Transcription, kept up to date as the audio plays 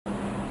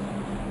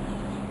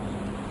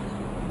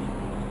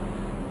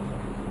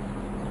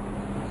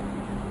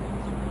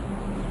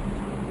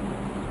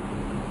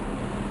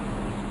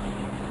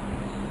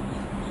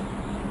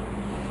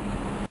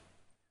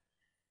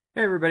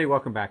Hey everybody,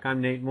 welcome back. I'm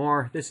Nate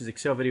Moore. This is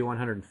Excel video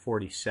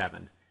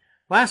 147.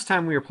 Last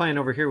time we were playing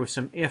over here with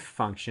some if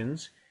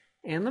functions,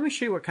 and let me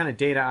show you what kind of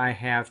data I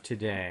have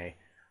today.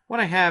 What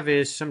I have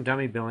is some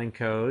dummy billing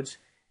codes,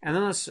 and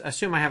then let's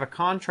assume I have a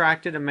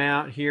contracted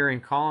amount here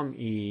in column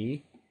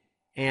E,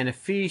 and a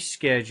fee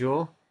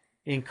schedule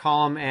in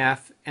column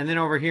F, and then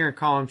over here in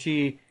column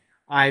G,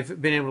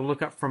 I've been able to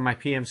look up from my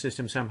PM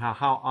system somehow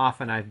how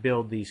often I've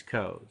billed these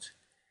codes.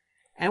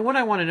 And what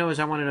I want to know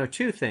is I want to know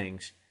two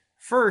things.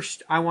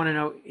 First, I want to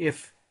know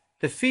if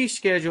the fee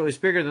schedule is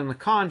bigger than the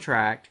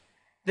contract,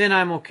 then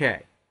I'm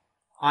okay.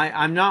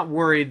 I'm not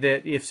worried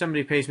that if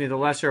somebody pays me the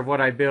lesser of what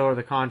I bill or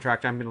the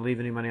contract, I'm going to leave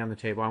any money on the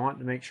table. I want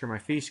to make sure my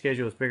fee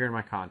schedule is bigger than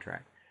my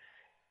contract.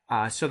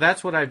 So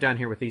that's what I've done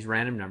here with these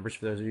random numbers.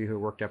 For those of you who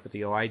worked up at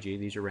the OIG,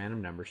 these are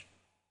random numbers.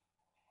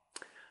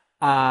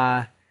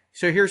 So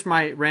here's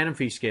my random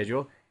fee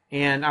schedule,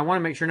 and I want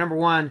to make sure, number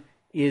one,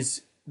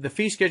 is the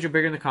fee schedule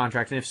bigger than the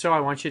contract? And if so,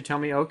 I want you to tell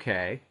me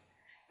okay.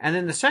 And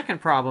then the second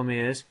problem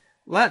is,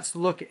 let's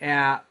look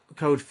at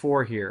code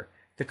 4 here.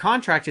 The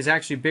contract is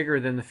actually bigger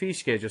than the fee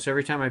schedule, so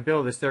every time I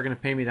bill this, they're going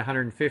to pay me the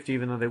 150,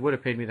 even though they would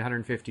have paid me the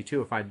 152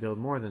 if I'd billed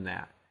more than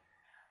that.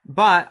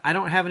 But I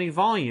don't have any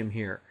volume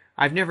here.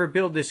 I've never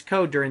billed this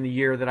code during the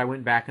year that I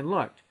went back and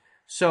looked.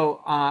 So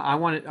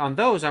on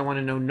those, I want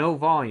to know no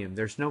volume.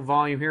 There's no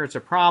volume here. It's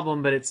a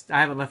problem, but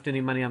I haven't left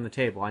any money on the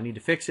table. I need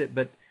to fix it,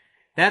 but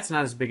that's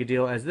not as big a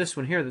deal as this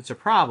one here that's a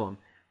problem,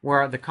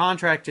 where the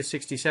contract is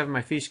 67,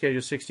 my fee schedule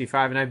is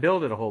 65, and I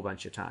billed it a whole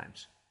bunch of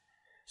times.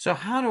 So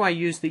how do I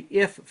use the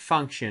if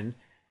function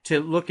to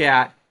look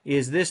at,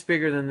 is this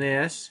bigger than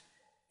this,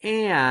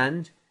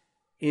 and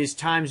is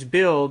times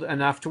billed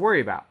enough to worry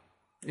about?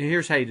 And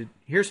here's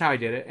how I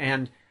did it,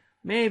 and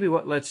maybe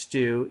what let's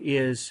do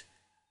is,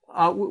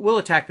 we'll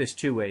attack this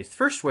two ways. The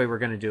first way we're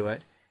going to do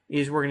it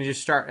is we're going to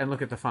just start and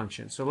look at the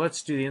function. So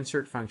let's do the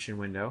insert function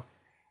window.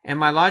 And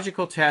my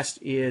logical test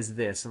is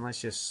this, and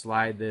let's just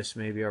slide this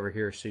maybe over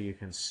here so you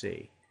can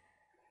see.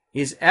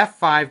 Is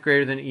F5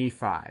 greater than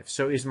E5?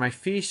 So is my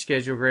fee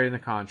schedule greater than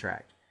the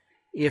contract?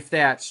 If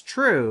that's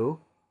true,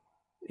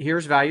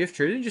 here's value if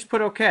true, then just put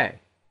OK.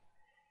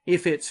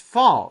 If it's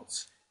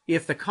false,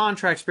 if the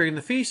contract's bigger than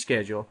the fee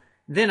schedule,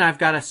 then I've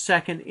got a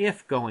second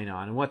if going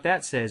on. And what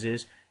that says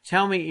is,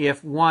 tell me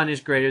if 1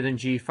 is greater than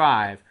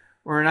G5.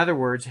 Or in other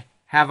words,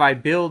 have I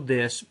billed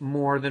this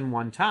more than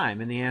one time?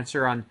 And the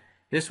answer on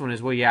this one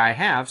is, well, yeah, I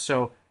have.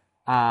 So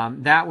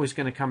that was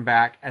going to come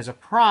back as a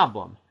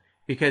problem.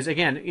 Because,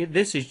 again,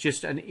 this is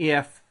just an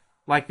if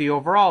like the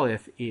overall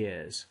if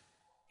is.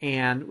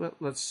 And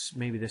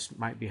maybe this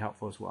might be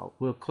helpful as well.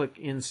 We'll click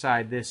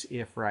inside this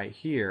if right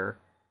here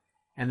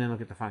and then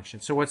look at the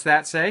function. So what's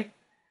that say?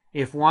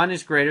 If 1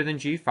 is greater than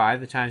G5,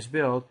 the times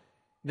billed,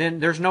 then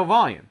there's no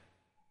volume.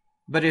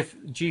 But if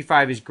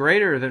G5 is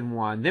greater than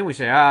 1, then we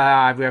say,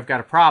 I've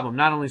got a problem.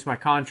 Not only is my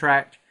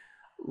contract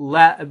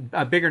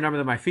a bigger number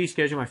than my fee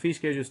schedule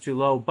is too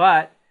low,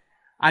 but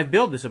I've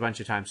billed this a bunch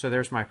of times, so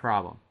there's my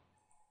problem.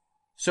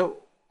 So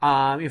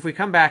if we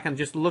come back and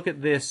just look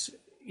at this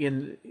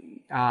in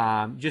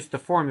just the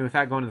formula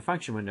without going to the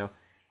function window,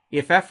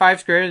 if F5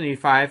 is greater than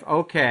E5,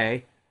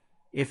 okay.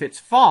 If it's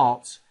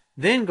false,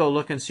 then go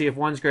look and see if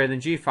 1's greater than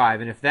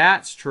G5, and if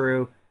that's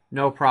true,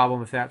 no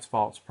problem. If that's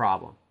false,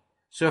 problem.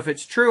 So if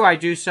it's true, I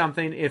do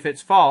something. If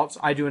it's false,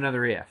 I do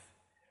another if.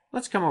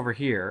 Let's come over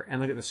here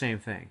and look at the same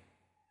thing.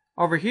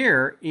 Over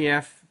here,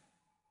 if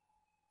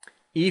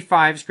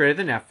E5 is greater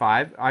than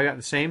F5, I got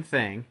the same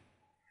thing,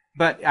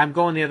 but I'm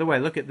going the other way.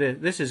 Look at this.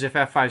 This is if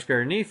F5 is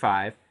greater than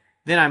E5,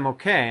 then I'm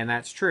okay, and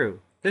that's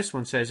true. This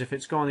one says if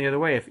it's going the other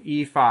way, if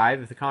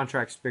E5, if the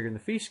contract's bigger than the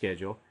fee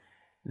schedule,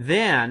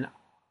 then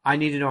I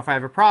need to know if I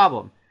have a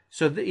problem.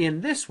 So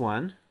in this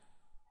one,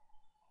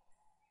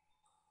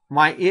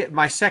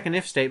 my second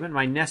if statement,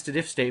 my nested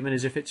if statement,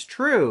 is if it's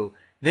true,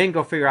 then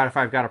go figure out if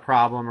I've got a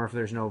problem or if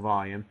there's no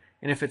volume.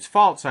 And if it's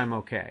false, I'm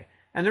okay.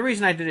 And the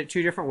reason I did it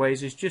two different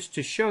ways is just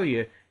to show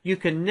you, you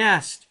can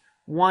nest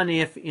one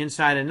if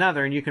inside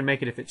another, and you can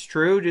make it if it's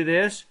true, do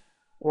this,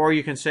 or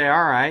you can say,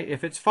 all right,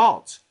 if it's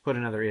false, put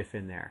another if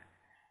in there.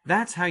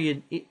 That's how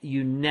you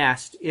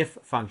nest if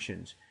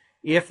functions.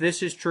 If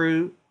this is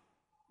true,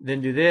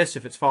 then do this.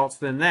 If it's false,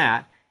 then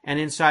that. And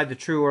inside the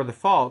true or the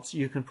false,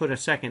 you can put a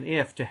second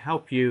if to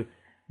help you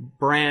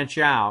branch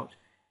out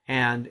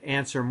and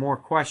answer more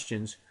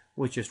questions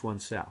with just one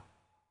cell.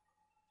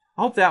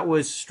 I hope that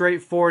was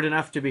straightforward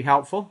enough to be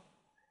helpful.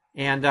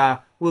 And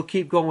we'll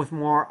keep going with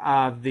more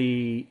of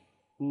the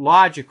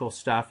logical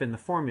stuff in the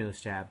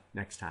Formulas tab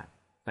next time.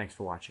 Thanks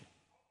for watching.